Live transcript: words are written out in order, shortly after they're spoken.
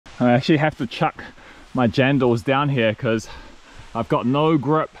I actually have to chuck my jandals down here because I've got no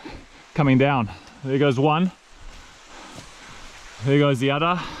grip coming down. There goes one. There goes the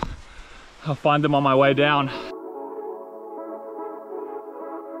other. I'll find them on my way down.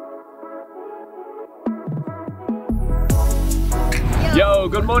 Yo,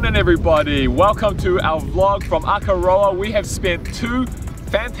 good morning everybody. Welcome to our vlog from Akaroa. We have spent 2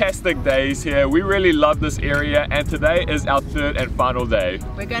 fantastic days here. We really love this area and today is our 3rd and final day.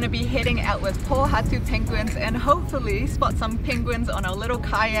 We're going to be heading out with Pohatu Penguins and hopefully spot some penguins on our little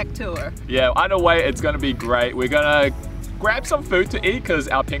kayak tour. Yeah, either way it's going to be great. We're going to grab some food to eat because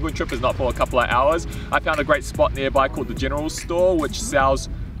our penguin trip is not for a couple of hours. I found a great spot nearby called the General Store which sells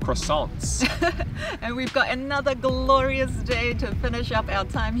croissants. And we've got another glorious day to finish up our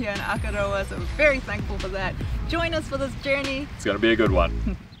time here in Akaroa, so we're very thankful for that. Join us for this journey. It's going to be a good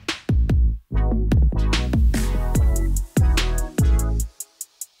one.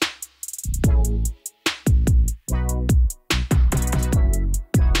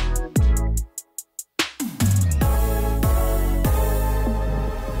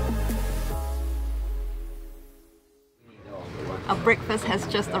 Our breakfast has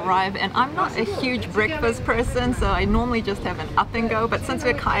just arrived and I'm not a huge breakfast person, so I normally just have an up and go, but since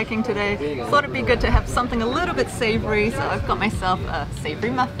we're kayaking today, I thought it'd be good to have something a little bit savory, so I've got myself a savory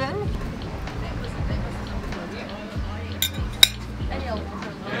muffin.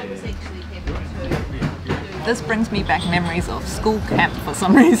 This brings me back memories of school camp for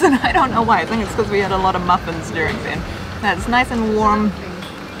some reason. I don't know why. I think it's because we had a lot of muffins during then. Now, it's nice and warm,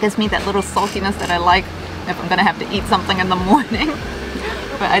 gives me that little saltiness that I like if I'm going to have to eat something in the morning.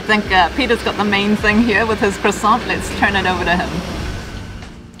 But I think Peter's got the main thing here with his croissant. Let's turn it over to him.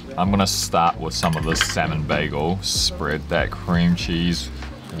 I'm going to start with some of this salmon bagel. Spread that cream cheese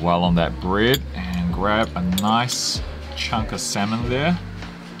well on that bread and grab a nice chunk of salmon there.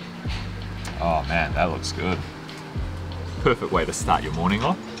 Oh man, that looks good. Perfect way to start your morning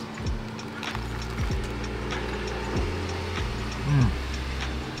off.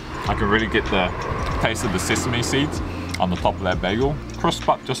 I can really get the taste of the sesame seeds on the top of that bagel. Crisp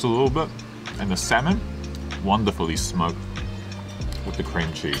up just a little bit. And the salmon, wonderfully smoked with the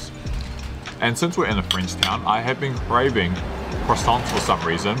cream cheese. And since we're in a French town, I have been craving croissants for some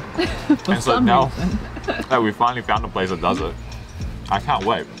reason. And so now that we finally found a place that does it, I can't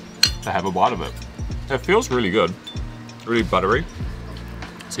wait to have a bite of it. It feels really good, really buttery.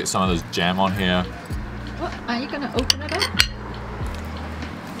 Let's get some of this jam on here. What, are you gonna open it up?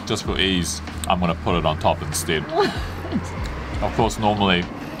 Just for ease, I'm gonna put it on top instead. Of course, normally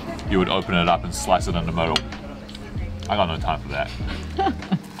you would open it up and slice it in the middle. I got no time for that.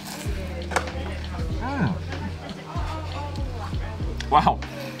 Wow.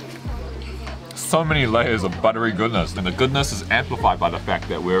 So many layers of buttery goodness, and the goodness is amplified by the fact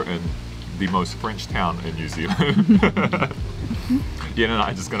that we're in the most French town in New Zealand. Yen and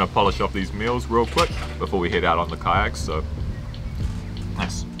I are just gonna polish off these meals real quick before we head out on the kayaks, so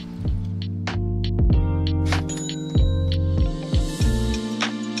nice.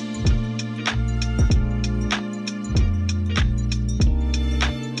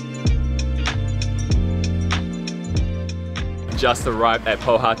 Just arrived at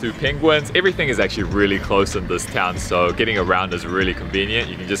Pohatu Penguins. Everything is actually really close in this town, so getting around is really convenient.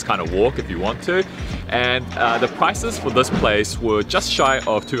 You can just kind of walk if you want to. And the prices for this place were just shy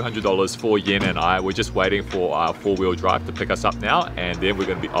of $200 for Yen and I. We're just waiting for our 4-wheel drive to pick us up now, and then we're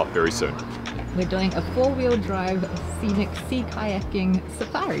going to be off very soon. We're doing a 4-wheel drive Scenic Sea-kayaking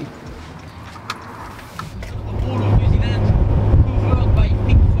safari.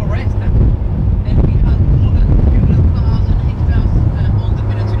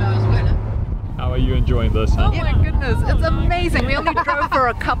 Enjoying this, huh? Oh my goodness, it's amazing. We only drove for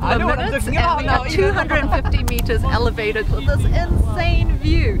a couple of minutes and we are 250 meters elevated with this insane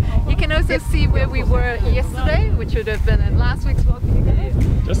view. You can also see where we were yesterday, which would have been in last week's vlog.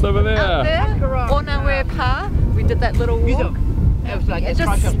 Just over there. Out there, Onawe Pa. We did that little walk. It's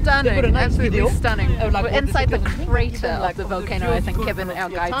just stunning, absolutely stunning. We're inside the crater of the volcano, I think Kevin, our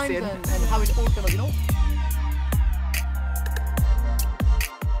guide, said.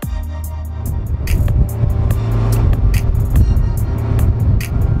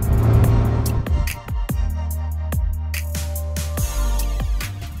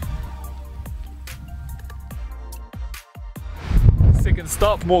 Second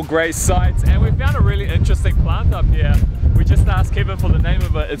stop, more great sights, and we found a really interesting plant up here. We just asked Kevin for the name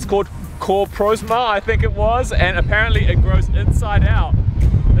of it. It's called Prosma, I think it was, and apparently it grows inside out.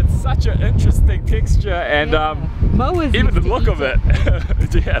 It's such an interesting texture, and even the look of it.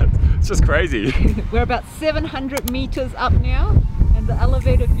 Yeah, it's just crazy. We're about 700 meters up now, And the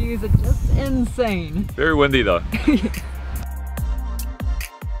elevated views are just insane. Very windy though.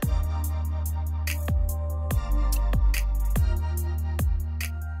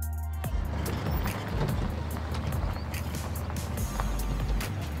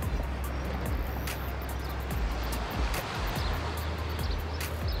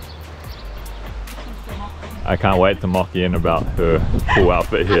 I can't wait to mock in about her cool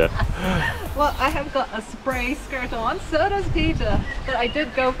outfit here. Well, I have got a spray skirt on, so does Peter. But I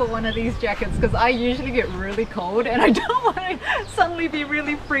did go for one of these jackets because I usually get really cold and I don't want to suddenly be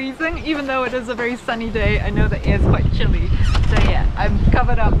really freezing. Even though it is a very sunny day, I know the air's quite chilly. So yeah, I'm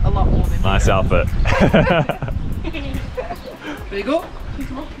covered up a lot more than Nice outfit. There you go.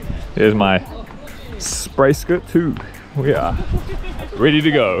 Here's my spray skirt too. We are ready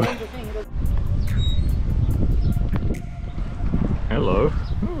to go. Hello.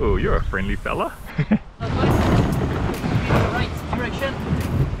 Oh, you're a friendly fella. Right direction.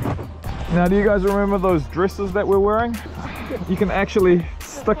 Now, do you guys remember those dresses that we're wearing? You can actually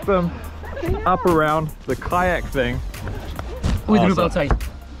stick them up around the kayak thing. With roof outside.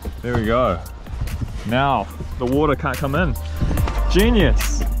 There we go. Now, the water can't come in.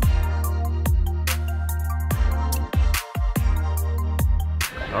 Genius.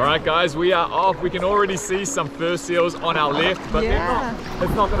 Alright guys, we are off. We can already see some fur seals on our left, but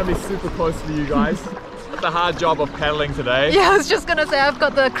it's not going to be super close to you guys. It's a hard job of paddling today. Yeah, I was just gonna say I've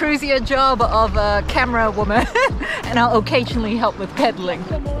got the cruisier job of a camera woman and I'll occasionally help with paddling.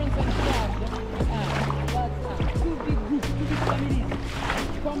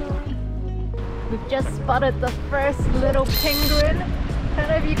 We've just spotted the first little penguin. I don't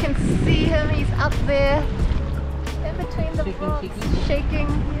know if you can see him, he's up there in between the rocks, shaking.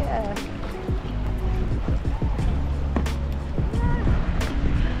 Yeah.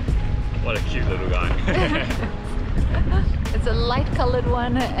 What a cute little guy. It's a light colored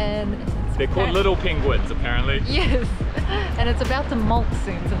one and they're called little penguins apparently. Yes, and it's about to molt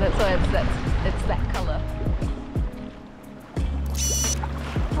soon, so that's why it's that color.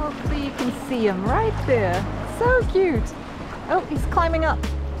 Hopefully you can see him right there. So cute. Oh, he's climbing up.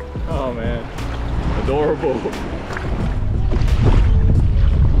 Oh man, adorable.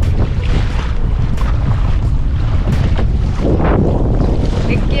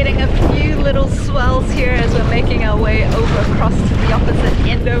 We're getting a few little swells here as we're making our way over across to the opposite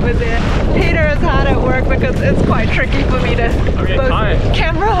end over there. Peter is hard at work because it's quite tricky for me to both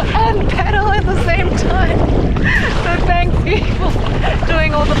camera and paddle at the same time. So thanks people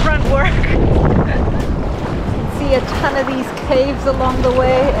doing all the front work. See a ton of these caves along the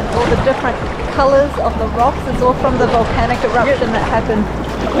way and all the different colors of the rocks. It's all from the volcanic eruption that happened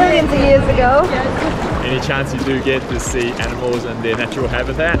millions of years ago. Any chance you do get to see animals in their natural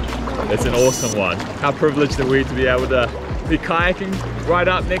habitat, it's an awesome one. How privileged are we to be able to be kayaking right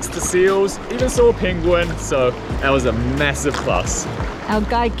up next to seals, even saw a penguin, so that was a massive plus. Our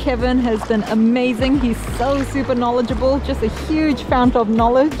guide Kevin has been amazing. He's so super knowledgeable, just a huge fount of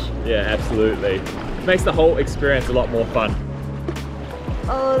knowledge. Yeah, absolutely. Makes the whole experience a lot more fun.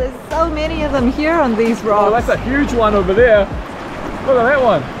 Oh, there's so many of them here on these rocks. Oh, that's a huge one over there. Look at that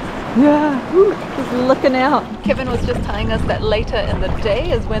one. Yeah, just looking out. Kevin was just telling us that later in the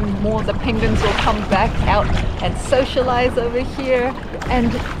day is when more of the penguins will come back out and socialize over here,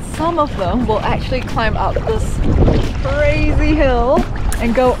 and some of them will actually climb up this crazy hill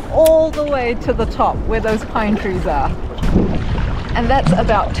and go all the way to the top where those pine trees are. And that's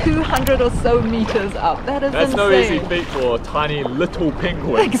about 200 or so meters up. That is insane. No easy feat for tiny little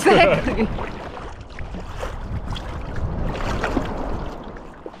penguins. Exactly.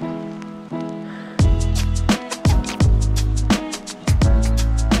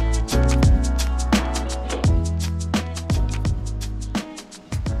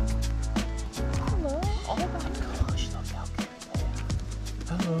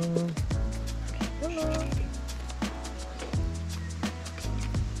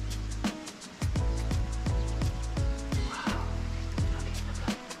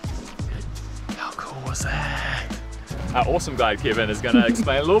 Our awesome guide Kevin is going to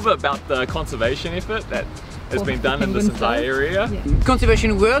explain a little bit about the conservation effort that has been done in this entire area. Yeah.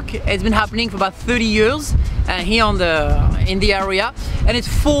 Conservation work has been happening for about 30 years here in the area, and it's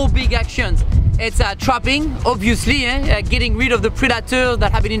 4 big actions. It's trapping, obviously, getting rid of the predators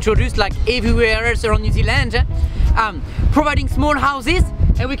that have been introduced like everywhere else around New Zealand. Providing small houses,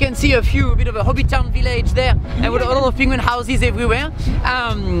 and we can see a bit of a Hobbitown village there, and with a lot of penguin houses everywhere.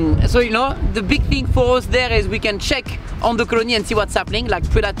 So you know, the big thing for us there is we can check on the colony and see what's happening, like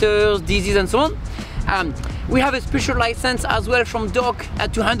predators, disease, and so on. We have a special license as well from DOC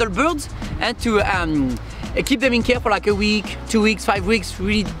to handle birds and to keep them in care for like a week, 2 weeks, 5 weeks,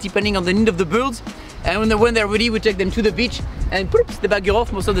 really depending on the need of the birds. And when they're ready, we take them to the beach and poops, the Balguerie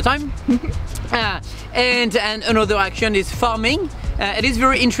off most of the time. And another action is farming. It is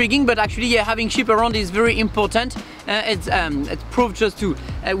very intriguing, but actually, yeah, having sheep around is very important. It's proved just to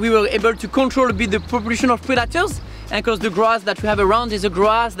we were able to control a bit the population of predators, and because the grass that we have around is a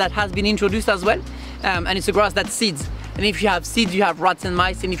grass that has been introduced as well, and it's a grass that seeds. And if you have seeds, you have rats and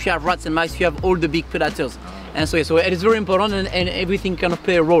mice, and if you have rats and mice, you have all the big predators. And so, yeah, so it is very important, and everything kind of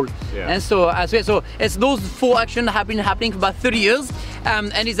play a role. Yeah. And so it's those 4 actions that have been happening for about 30 years,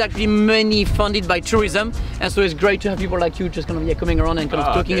 and it's actually mainly funded by tourism. And so it's great to have people like you just kind of coming around and kind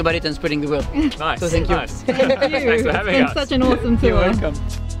of talking about it and spreading the word. Nice. So thank you. Nice. Thank you. Thanks for having us. It's been such an awesome tour. You're welcome.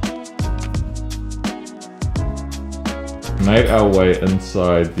 Made our way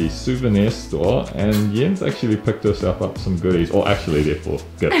inside the souvenir store, and Jens actually picked herself up some goodies, or actually they're for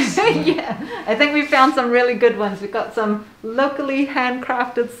gifts. Yeah, I think we found some really good ones. We've got some locally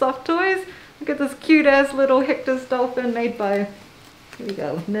handcrafted soft toys. Look at this cute ass little Hector's dolphin made by, here we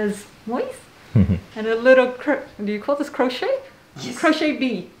go, Ms. Moise. And a little, do you call this crochet? Yes. Crochet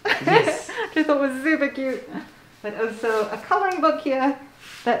bee. Yes. Which I thought was super cute. But also a coloring book here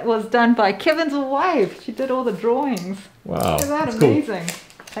that was done by Kevin's wife. She did all the drawings. Wow. Isn't that amazing? Cool.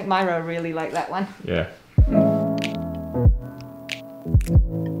 I think Myra really liked that one. Yeah.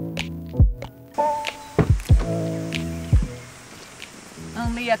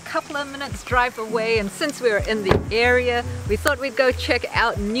 Only a couple of minutes drive away, and since we were in the area, we thought we'd go check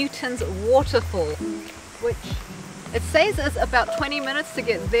out Newton's Waterfall, which it says is about 20 minutes to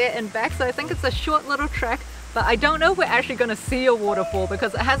get there and back, so I think it's a short little trek. But I don't know if we're actually going to see a waterfall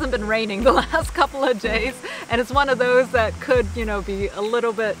because it hasn't been raining the last couple of days, and it's one of those that could, you know, be a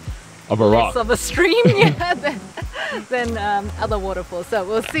little bit of a rock, less of a stream than other waterfalls. So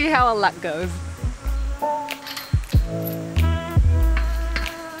we'll see how our luck goes.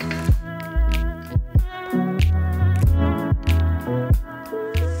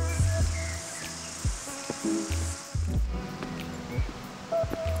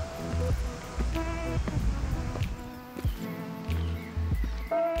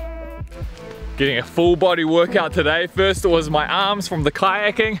 Getting a full body workout today. First it was my arms from the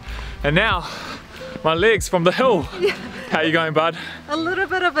kayaking, and now my legs from the hill. Yeah. How are you going, bud? A little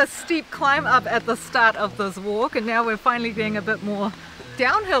bit of a steep climb up at the start of this walk, and now we're finally getting a bit more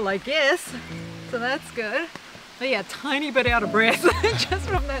downhill, I guess. So that's good. But yeah, tiny bit out of breath just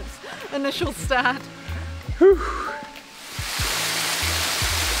from that initial start. Whew.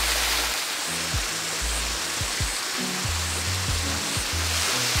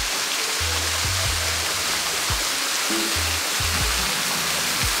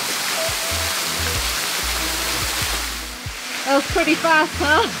 That was pretty fast,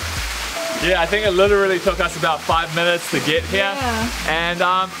 huh? Yeah, I think it literally took us about 5 minutes to get here. Yeah. And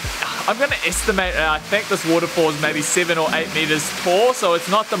I'm gonna estimate, I think this waterfall is maybe 7 or 8 meters tall, so it's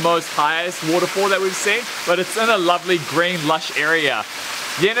not the most highest waterfall that we've seen, but it's in a lovely green, lush area.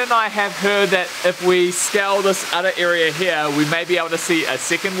 Yen and I have heard that if we scale this other area here, we may be able to see a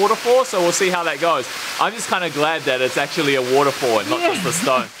second waterfall, so we'll see how that goes. I'm just kind of glad that it's actually a waterfall and not just a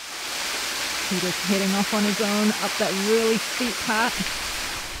stone. Peter's heading off on his own up that really steep part.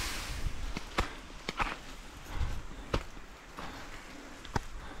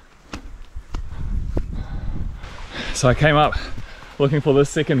 So I came up looking for this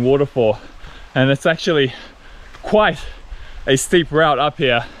second waterfall, and it's actually quite a steep route up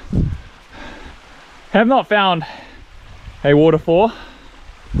here. Have not found a waterfall.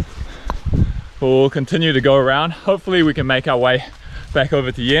 We'll continue to go around. Hopefully we can make our way back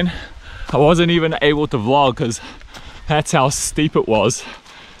over to Yen. I wasn't even able to vlog because that's how steep it was,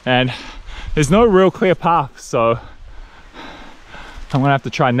 and there's no real clear path, so I'm gonna have to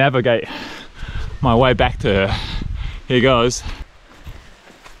try and navigate my way back to her. Here goes.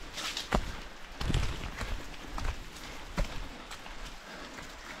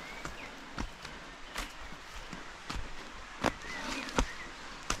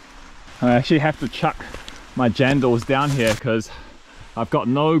 I actually have to chuck my jandals down here because I've got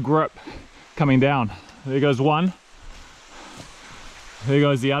no grip coming down. There goes one. There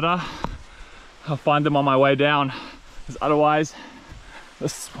goes the other. I'll find them on my way down, because otherwise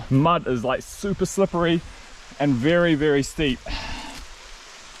this mud is like super slippery and very, very steep.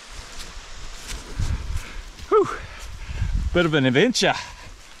 Whew. Bit of an adventure.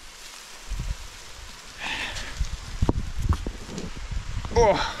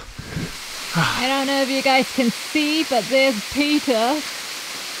 Oh. I don't know if you guys can see, but there's Peter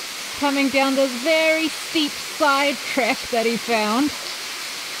coming down this very steep side track that he found.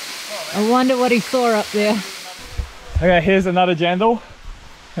 I wonder what he saw up there. Okay, here's another jandal.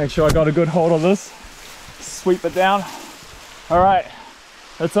 Make sure I got a good hold of this. Sweep it down. All right,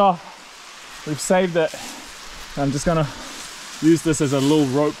 it's off. We've saved it. I'm just gonna use this as a little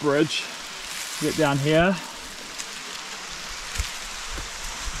rope bridge. Get down here.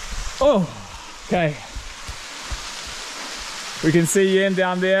 Oh, okay. We can see Yen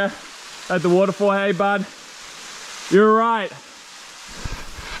down there at the waterfall. Hey, bud. You're right.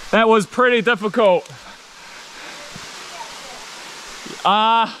 That was pretty difficult.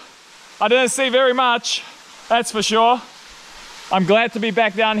 I didn't see very much, that's for sure. I'm glad to be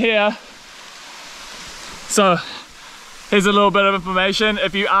back down here. So here's a little bit of information.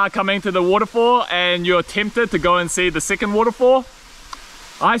 If you are coming to the waterfall and you're tempted to go and see the second waterfall,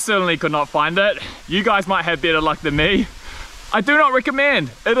 I certainly could not find it. You guys might have better luck than me. I do not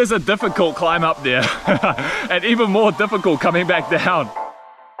recommend. It is a difficult climb up there and even more difficult coming back down.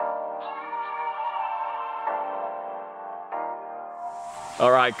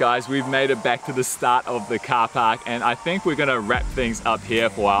 Alright guys, we've made it back to the start of the car park and I think we're gonna wrap things up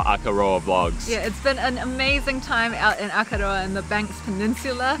here for our Akaroa vlogs. Yeah, it's been an amazing time out in Akaroa in the Banks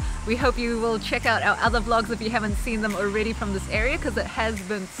Peninsula. We hope you will check out our other vlogs if you haven't seen them already from this area, because it has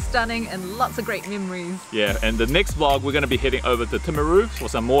been stunning and lots of great memories. Yeah, and the next vlog we're gonna be heading over to Timaru for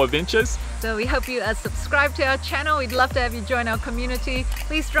some more adventures. So we hope you subscribe to our channel. We'd love to have you join our community.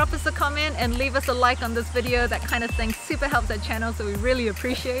 Please drop us a comment and leave us a like on this video. That kind of thing super helps our channel, so we really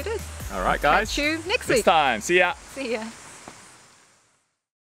appreciate it. Alright guys, catch you next time. See ya. See ya.